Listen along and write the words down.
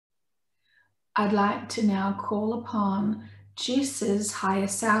I'd like to now call upon Jess's higher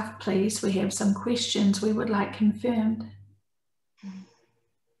self, please. We have some questions we would like confirmed.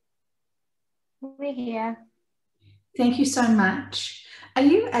 We're here. Thank you so much. Are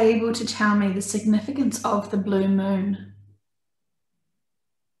you able to tell me the significance of the blue moon?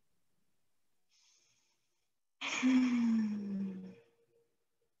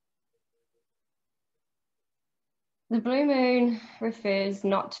 The blue moon refers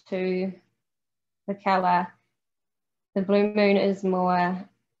not to the colour. The blue moon is more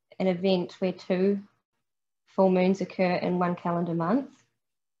an event where 2 full moons occur in 1 calendar month.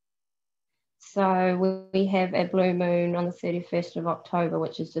 So we have a blue moon on the 31st of October,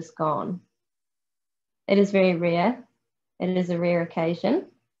 which is just gone. It is very rare. It is a rare occasion.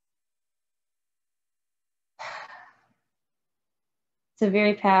 It's a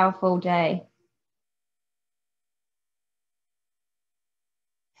very powerful day.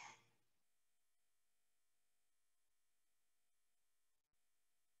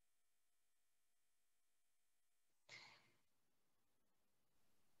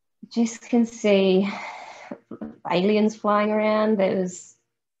 Just can see aliens flying around. It's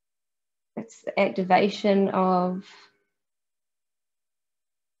the activation of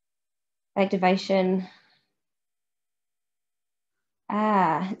it's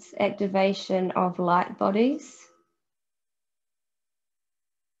activation of light bodies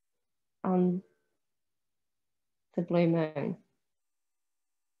on the blue moon.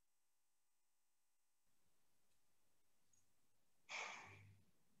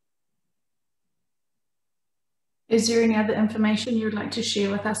 Is there any other information you would like to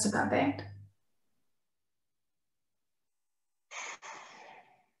share with us about that?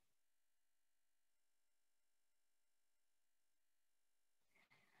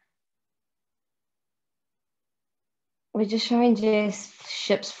 We're just showing Jess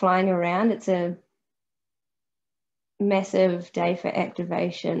ships flying around. It's a massive day for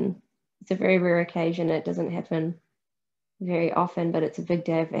activation. It's a very rare occasion. It doesn't happen very often, but it's a big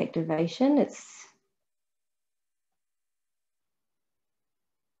day of activation. It's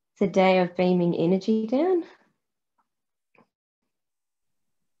a day of beaming energy down.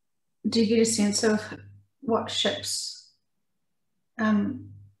 Do you get a sense of what ships, who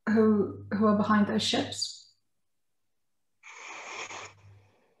are behind those ships?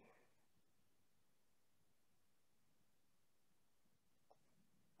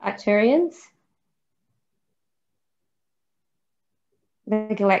 Arcturians,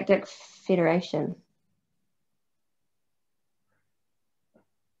 the Galactic Federation.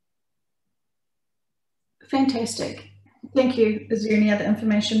 Fantastic. Thank you. Is there any other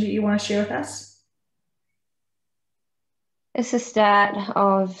information that you want to share with us? It's the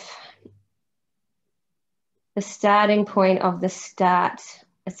starting point of the start.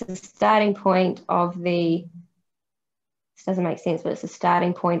 It's the starting point of the, this doesn't make sense, but it's the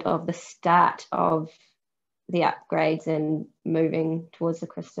starting point of the start of the upgrades and moving towards the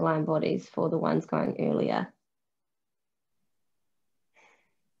crystalline bodies for the ones going earlier.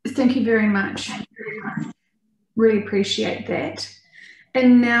 Thank you very much. Really appreciate that.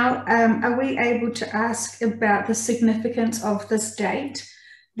 And now, are we able to ask about the significance of this date,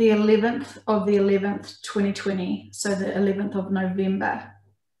 the 11th of the 11th, 2020, so the 11th of November,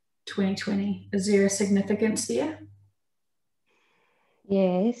 2020? Is there a significance there?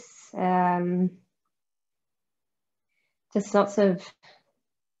 Yes. Just lots of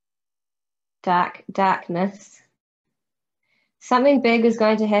darkness. Something big is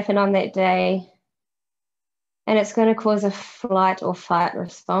going to happen on that day, and it's going to cause a flight or fight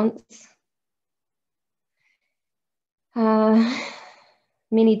response.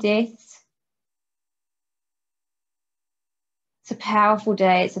 Many deaths. It's a powerful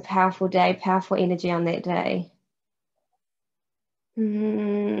day. It's a powerful day, powerful energy on that day.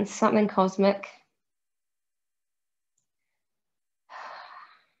 Something cosmic.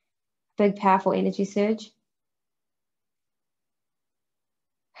 Big, powerful energy surge,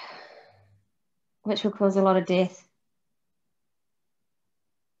 which will cause a lot of death.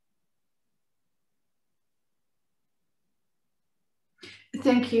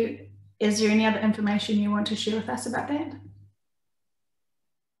 Thank you. Is there any other information you want to share with us about that?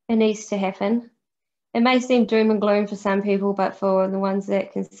 It needs to happen. It may seem doom and gloom for some people, but for the ones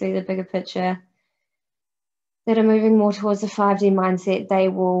that can see the bigger picture, that are moving more towards a 5D mindset, they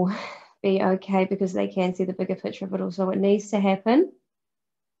will be okay because they can see the bigger picture of it also. It needs to happen.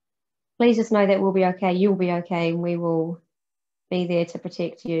 Please just know that we'll be okay. You'll be okay, and we will be there to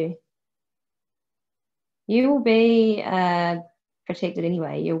protect you. You will be protected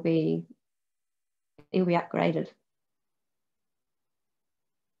anyway. You'll be upgraded.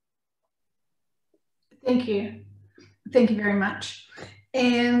 Thank you. Thank you very much.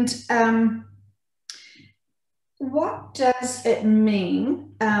 And what does it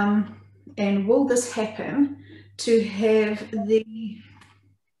mean, and will this happen, to have the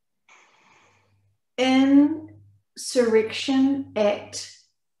Insurrection Act?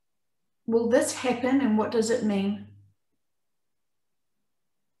 Will this happen, and what does it mean?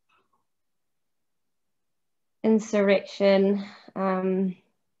 Insurrection.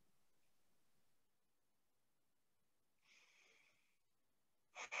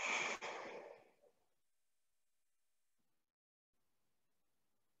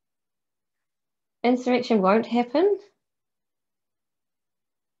 Insurrection won't happen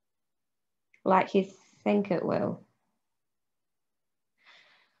like you think it will.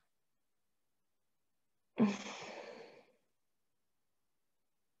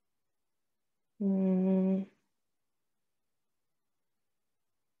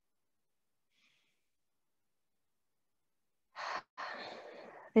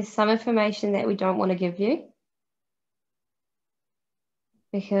 There's some information that we don't want to give you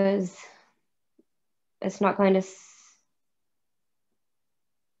because it's not going to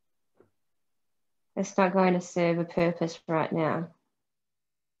serve a purpose right now.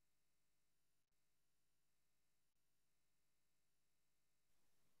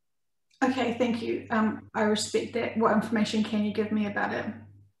 Okay, thank you. I respect that. What information can you give me about it?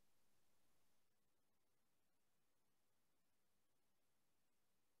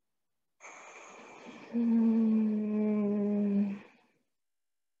 Mm,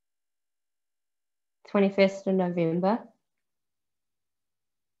 21st of November.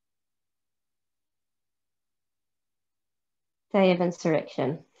 Day of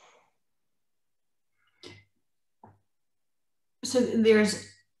insurrection. So there's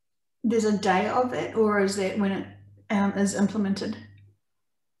a day of it, or is that when it is implemented?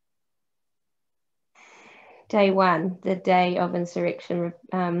 Day one, the day of insurrection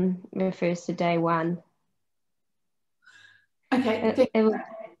refers to day one. Okay.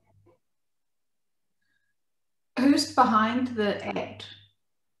 Who's behind the act?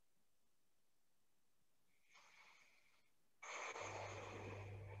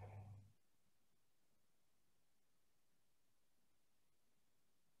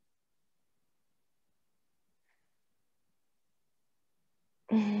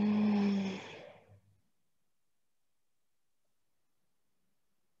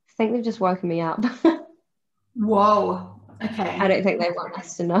 I think they've just woken me up. Whoa. Okay. I don't think they want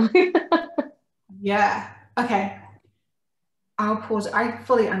us to know. Yeah. Okay. I'll pause. I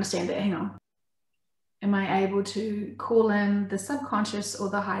fully understand that. Hang on. Am I able to call in the subconscious or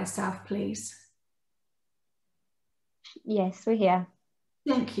the higher self, please? Yes, we're here.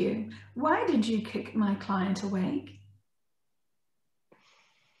 Thank you. Why did you kick my client awake?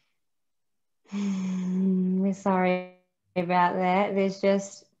 We're sorry about that. There's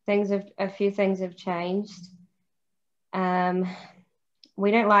just a few things have changed.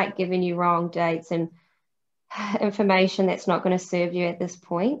 We don't like giving you wrong dates and information that's not going to serve you at this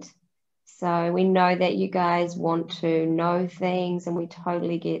point. So we know that you guys want to know things and we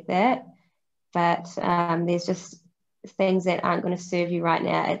totally get that. But there's just things that aren't going to serve you right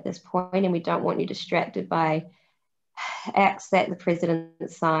now at this point, and we don't want you distracted by acts that the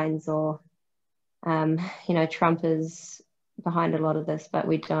president signs or, Trump is behind a lot of this, but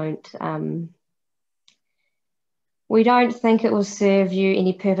we don't think it will serve you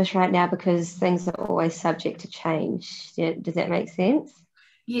any purpose right now because things are always subject to change. Does that make sense?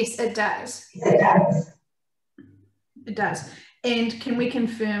 Yes, it does. It does. And can we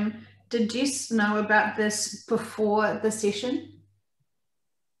confirm, did Jess know about this before the session?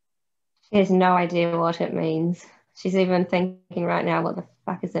 She has no idea what it means. She's even thinking right now, what the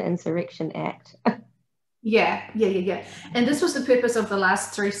fuck is the Insurrection Act? Yeah. And this was the purpose of the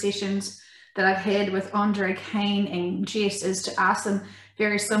last 3 sessions that I've had with Andre, Kane, and Jess, is to ask them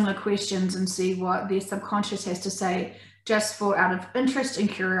very similar questions and see what their subconscious has to say, just for out of interest and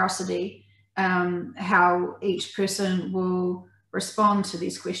curiosity, how each person will respond to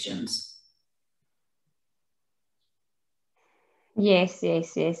these questions. Yes.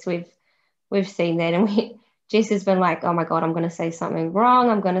 We've seen that, and Jess has been like, oh my God, I'm going to say something wrong.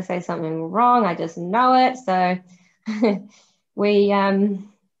 I just know it. So we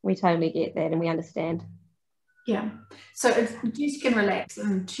totally get that and we understand. Yeah. So Jess can relax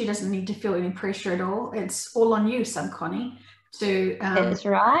and she doesn't need to feel any pressure at all. It's all on you, Connie, to... That's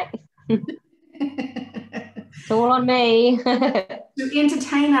right. It's all on me. To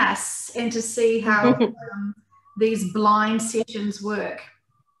entertain us and to see how these blind sessions work.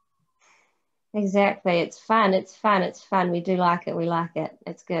 Exactly. It's fun. It's fun. It's fun. We do like it. We like it.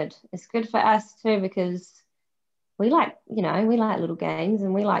 It's good. It's good for us too because we like, we like little games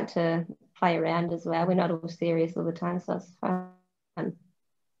and we like to play around as well. We're not all serious all the time, so it's fun.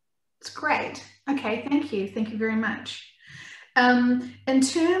 It's great. Okay, thank you. Thank you very much. In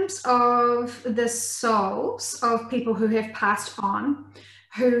terms of the souls of people who have passed on,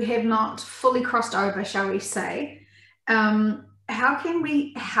 who have not fully crossed over, shall we say, how can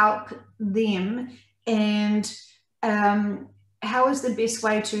we help them, and how is the best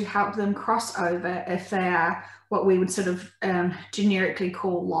way to help them cross over if they are what we would sort of generically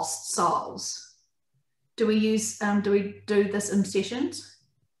call lost souls? Do we do this in sessions?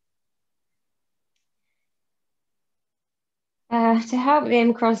 To help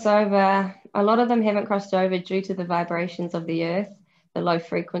them cross over, a lot of them haven't crossed over due to the vibrations of the earth, the low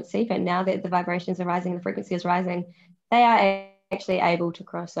frequency, but now that the vibrations are rising, the frequency is rising, they are actually able to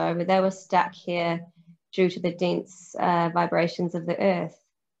cross over. They were stuck here due to the dense vibrations of the earth.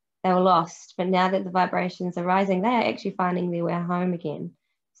 They were lost, but now that the vibrations are rising, they are actually finding their way home again.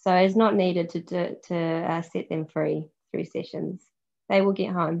 So it's not needed to set them free through sessions. They will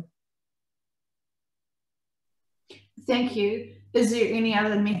get home. Thank you. Is there any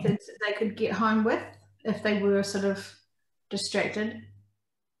other methods that they could get home with if they were sort of distracted?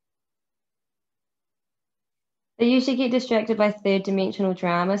 They usually get distracted by third dimensional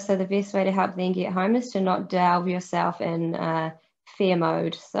drama. So the best way to help them get home is to not delve yourself in fear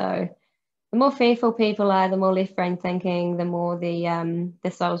mode. So the more fearful people are, the more left brain thinking, the more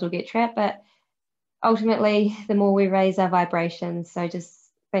the souls will get trapped. But ultimately, the more we raise our vibrations. So just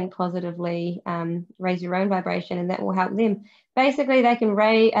think positively, raise your own vibration, and that will help them. Basically, they can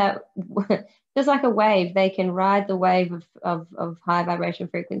just like a wave, they can ride the wave of high vibration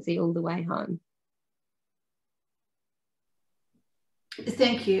frequency all the way home.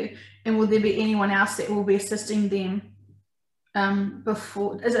 Thank you. And will there be anyone else that will be assisting them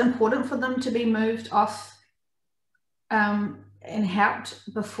before? Is it important for them to be moved off and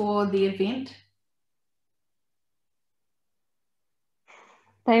helped before the event?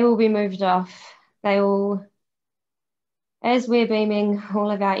 They will be moved off. They will, as we're beaming all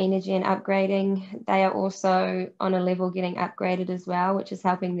of our energy and upgrading, they are also on a level getting upgraded as well, which is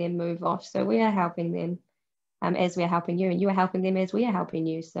helping them move off. So we are helping them as we're helping you, and you are helping them as we are helping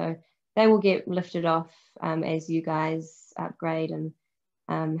you. So they will get lifted off as you guys upgrade and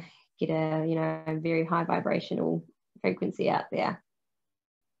get a very high vibrational frequency out there.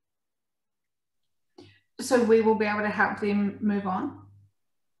 So we will be able to help them move on?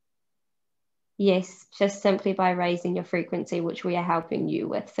 Yes, just simply by raising your frequency, which we are helping you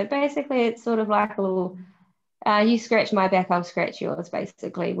with. So basically it's sort of like a little, you scratch my back, I'll scratch yours,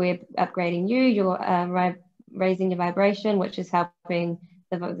 basically. We're upgrading you, you're raising your vibration, which is helping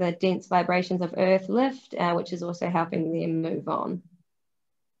the dense vibrations of earth lift, which is also helping them move on.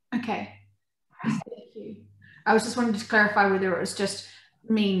 Okay, thank you. I was just wanting to clarify whether it was just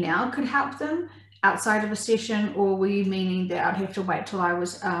me now could help them outside of a session, or were you meaning that I'd have to wait till I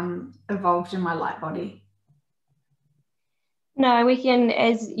was evolved in my light body? No, we can,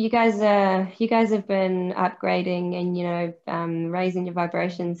 as you guys have been upgrading and raising your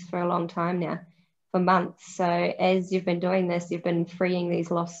vibrations for a long time now, for months. So as you've been doing this, you've been freeing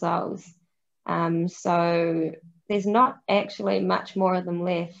these lost souls. So there's not actually much more of them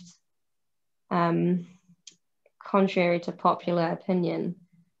left, contrary to popular opinion.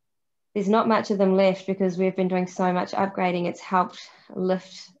 There's not much of them left because we've been doing so much upgrading. It's helped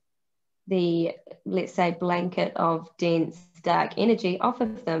lift the, let's say, blanket of dense, dark energy off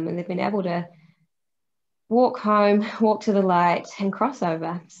of them, and they've been able to walk home, walk to the light, and cross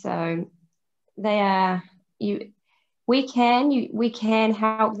over. So they are, we can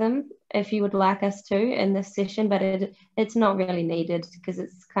help them if you would like us to in this session, but it's not really needed because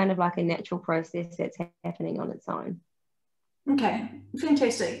it's kind of like a natural process that's happening on its own. Okay,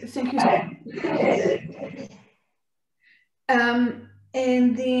 fantastic. Thank you so much.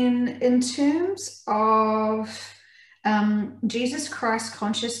 And then in terms of Jesus Christ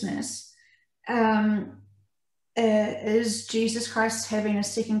consciousness, is Jesus Christ having a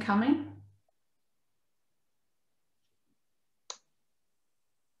second coming?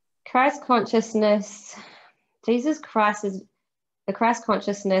 Christ consciousness, the Christ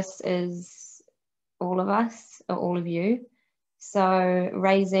consciousness is all of us, or all of you. So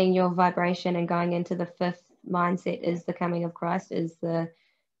raising your vibration and going into the fifth mindset is the coming of Christ, is the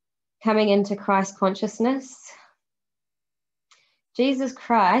coming into Christ consciousness. Jesus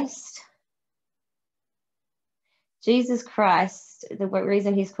Christ, the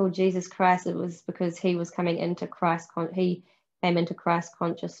reason he's called Jesus Christ, it was because he was coming into Christ, he came into Christ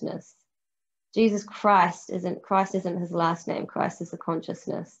consciousness. Christ isn't his last name. Christ is the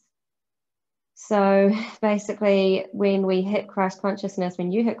consciousness. So basically, when we hit Christ consciousness,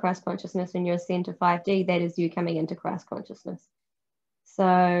 when you hit Christ consciousness and you ascend to 5D, that is you coming into Christ consciousness.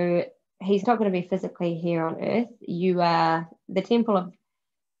 So he's not going to be physically here on earth. You are, the temple of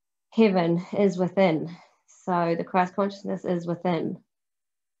heaven is within. So the Christ consciousness is within.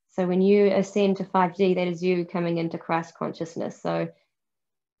 So when you ascend to 5D, that is you coming into Christ consciousness. So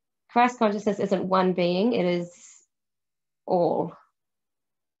Christ consciousness isn't one being, it is all.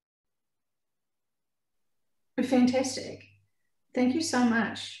 Fantastic. Thank you so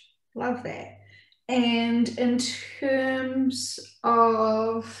much. Love that. And in terms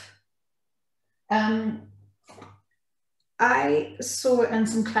of, I saw in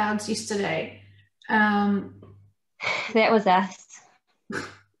some clouds yesterday. That was us.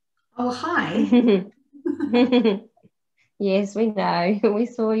 Oh, hi. Yes, we know. We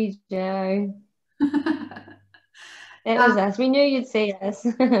saw you, Joe. That was us. We knew you'd see us.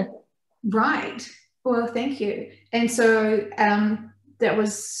 Right. Well, thank you. And so that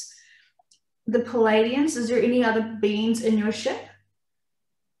was the Pleiadians. Is there any other beings in your ship?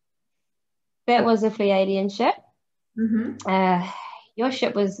 That was a Pleiadian ship. Mm-hmm. Your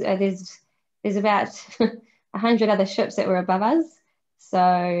ship was, there's about 100 other ships that were above us.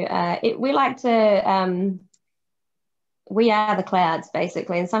 So we like to, we are the clouds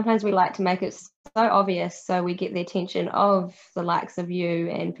basically. And sometimes we like to make it so obvious so we get the attention of the likes of you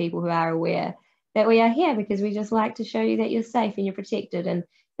and people who are aware that we are here, because we just like to show you that you're safe and you're protected. And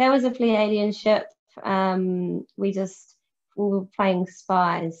that was a Pleiadian ship. We were playing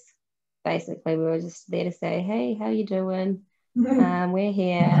spies, basically. We were just there to say, hey, how you doing? We're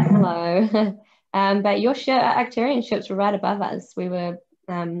here, hello. But your Arcturian ships were right above us. We were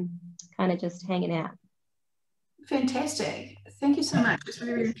kind of just hanging out. Fantastic. Thank you so much. It's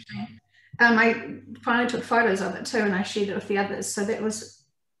very interesting. I finally took photos of it too, and I shared it with the others. So that was,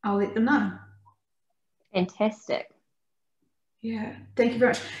 I'll let them know. Fantastic. Yeah, thank you very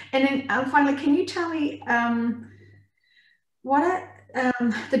much. And then finally, can you tell me what are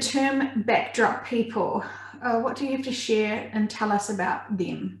the term backdrop people? What do you have to share and tell us about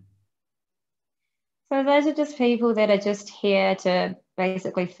them? So those are just people that are just here to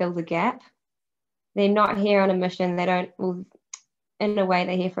basically fill the gap. They're not here on a mission. They don't, well, in a way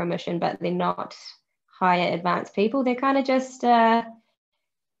they're here for a mission, but they're not higher advanced people. They're kind of just,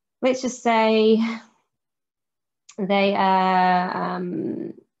 let's just say they are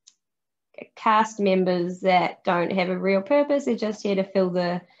cast members that don't have a real purpose. They're just here to fill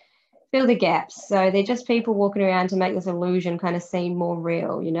the gaps. So they're just people walking around to make this illusion kind of seem more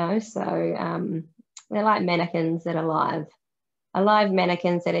real, you know? So they're like mannequins that are alive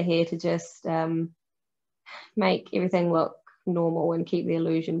mannequins that are here to just make everything look normal and keep the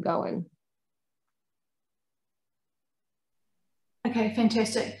illusion going. Okay,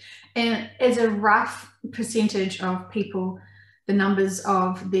 fantastic. And as a rough percentage of people, the numbers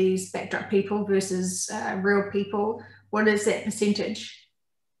of these backdrop people versus real people, what is that percentage?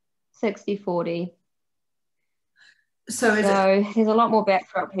 60-40. So there's a lot more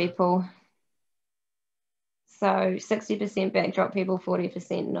backdrop people. So 60% backdrop people,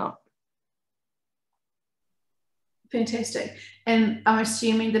 40% not. Fantastic. And I'm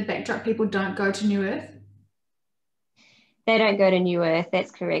assuming the backdrop people don't go to New Earth? They don't go to New Earth,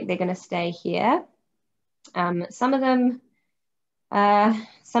 that's correct. They're going to stay here. Some of them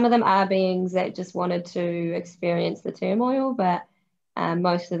are beings that just wanted to experience the turmoil, but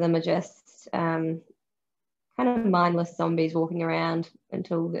most of them are just kind of mindless zombies walking around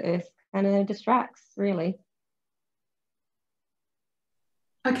until the Earth kind of distracts, really.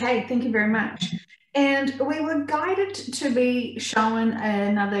 Okay, thank you very much. And we were guided to be shown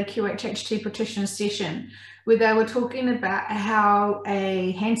another QHHT practitioner session where they were talking about how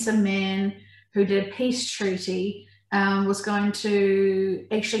a handsome man who did a peace treaty was going to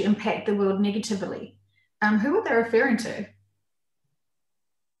actually impact the world negatively. Who were they referring to?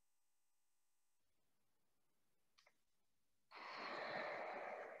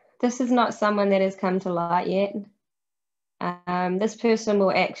 This is not someone that has come to light yet. This person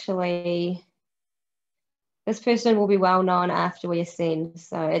will be well known after we ascend.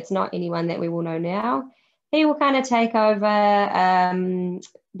 So it's not anyone that we will know now. He will kind of take over in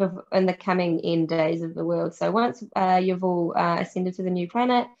the coming end days of the world. So once you've all ascended to the new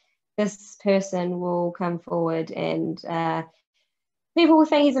planet, this person will come forward and people will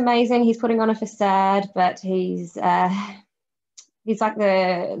think he's amazing. He's putting on a facade, but he's like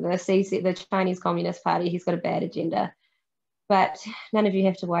the Chinese Communist Party. He's got a bad agenda. But none of you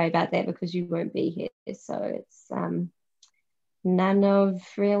have to worry about that because you won't be here. So none of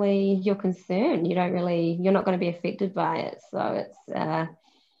really your concern. You're not going to be affected by it. So it's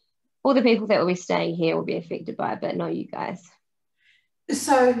all the people that will be staying here will be affected by it, but not you guys.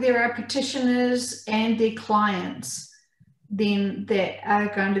 So there are practitioners and their clients then that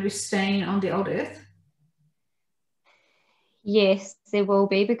are going to be staying on the old earth? Yes, there will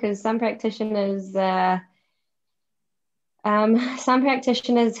be, because some practitioners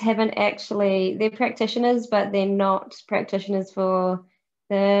haven't actually, they're practitioners, but they're not practitioners for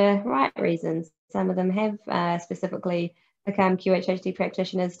the right reasons. Some of them have specifically become QHHT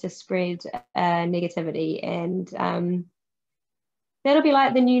practitioners to spread negativity, and that'll be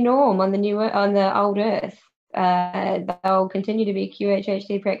like the new norm on the old earth. They'll continue to be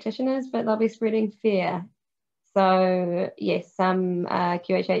QHHT practitioners, but they'll be spreading fear. So yes, some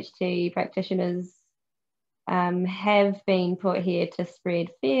QHHT practitioners have been put here to spread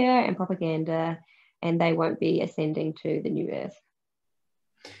fear and propaganda, and they won't be ascending to the new earth.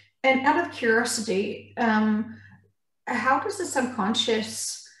 And out of curiosity, how does the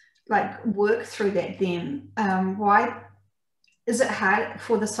subconscious work through that then? Why is it hard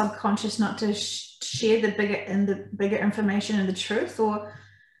for the subconscious not to share the bigger information and the truth, or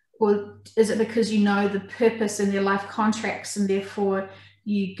is it because you know the purpose in their life contracts and therefore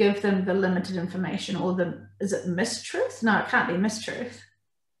you give them the limited information, or is it mistruth? No, it can't be mistruth.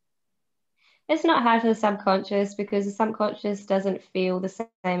 It's not hard for the subconscious, because the subconscious doesn't feel the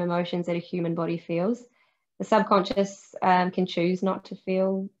same emotions that a human body feels. The subconscious can choose not to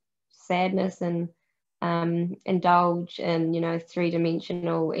feel sadness and indulge in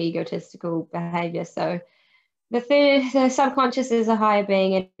three-dimensional egotistical behavior. So the subconscious is a higher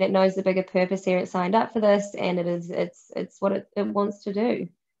being, and it knows the bigger purpose here. It signed up for this, and it's what it wants to do.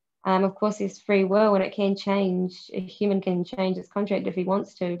 Of course, there's free will, and it can change. A human can change its contract if he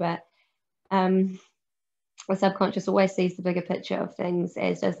wants to, but the subconscious always sees the bigger picture of things,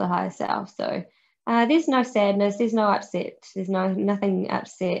 as does the higher self. So there's no sadness, there's no upset, there's nothing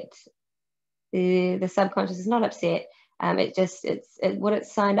upset. The subconscious is not upset. It's what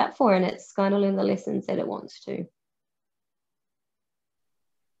it's signed up for, and it's going to learn the lessons that it wants to.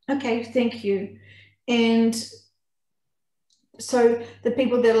 Okay, thank you. And so the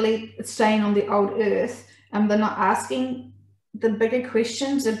people that are staying on the old earth, they're not asking the bigger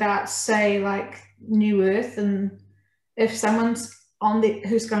questions about, say, like new earth, and if someone's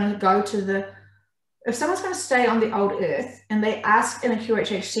who's going to go to if someone's going to stay on the old earth and they ask in a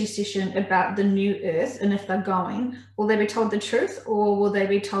QHHT session about the new earth, and if they're going, will they be told the truth, or will they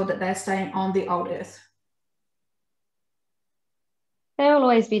be told that they're staying on the old earth? They will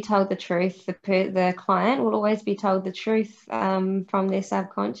always be told the truth. The client will always be told the truth from their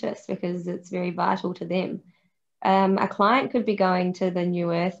subconscious, because it's very vital to them. A client could be going to the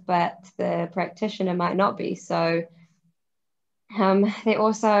new earth, but the practitioner might not be. So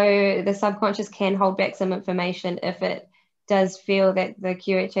the subconscious can hold back some information if it does feel that the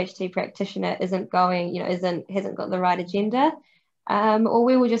QHHT practitioner isn't going, hasn't got the right agenda, or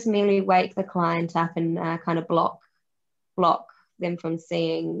we will just merely wake the client up and kind of block them from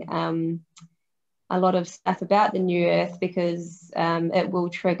seeing a lot of stuff about the new earth, because it will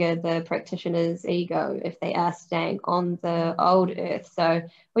trigger the practitioner's ego if they are staying on the old earth. So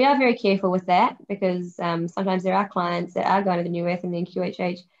we are very careful with that, because sometimes there are clients that are going to the new earth, and then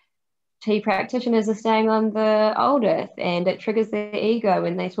QHHT practitioners are staying on the old earth, and it triggers their ego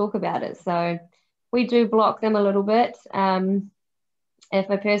when they talk about it. So we do block them a little bit. If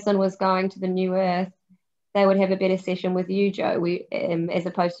a person was going to the new earth, they would have a better session with you, Joe, as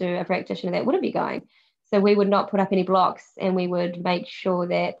opposed to a practitioner that wouldn't be going. So we would not put up any blocks, and we would make sure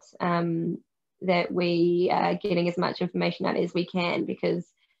that that we are getting as much information out as we can, because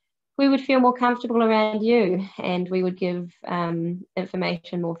we would feel more comfortable around you, and we would give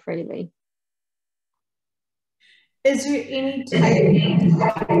information more freely. Is there any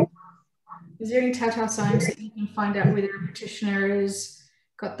telltale signs that you can find out whether a practitioner has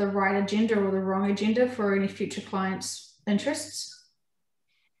got the right agenda or the wrong agenda for any future clients' interests?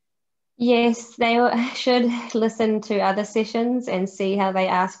 Yes, they should listen to other sessions and see how they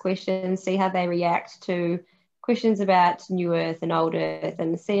ask questions, see how they react to questions about new earth and old earth,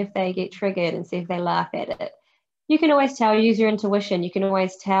 and see if they get triggered and see if they laugh at it. You can always tell, use your intuition. You can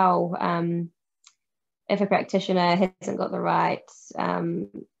always tell if a practitioner hasn't got the right,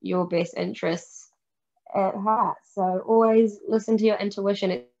 your best interests at heart. So always listen to your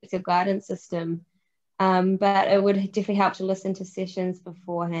intuition. It's your guidance system. But it would definitely help to listen to sessions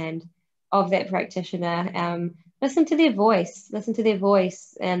beforehand of that practitioner. Listen to their voice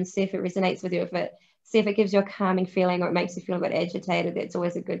and see if it resonates with you. See if it gives you a calming feeling, or it makes you feel a bit agitated. That's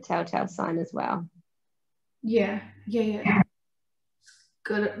always a good telltale sign as well. Yeah.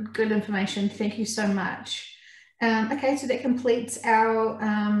 good information. Thank you so much. Okay, so that completes our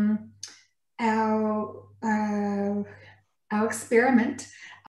experiment.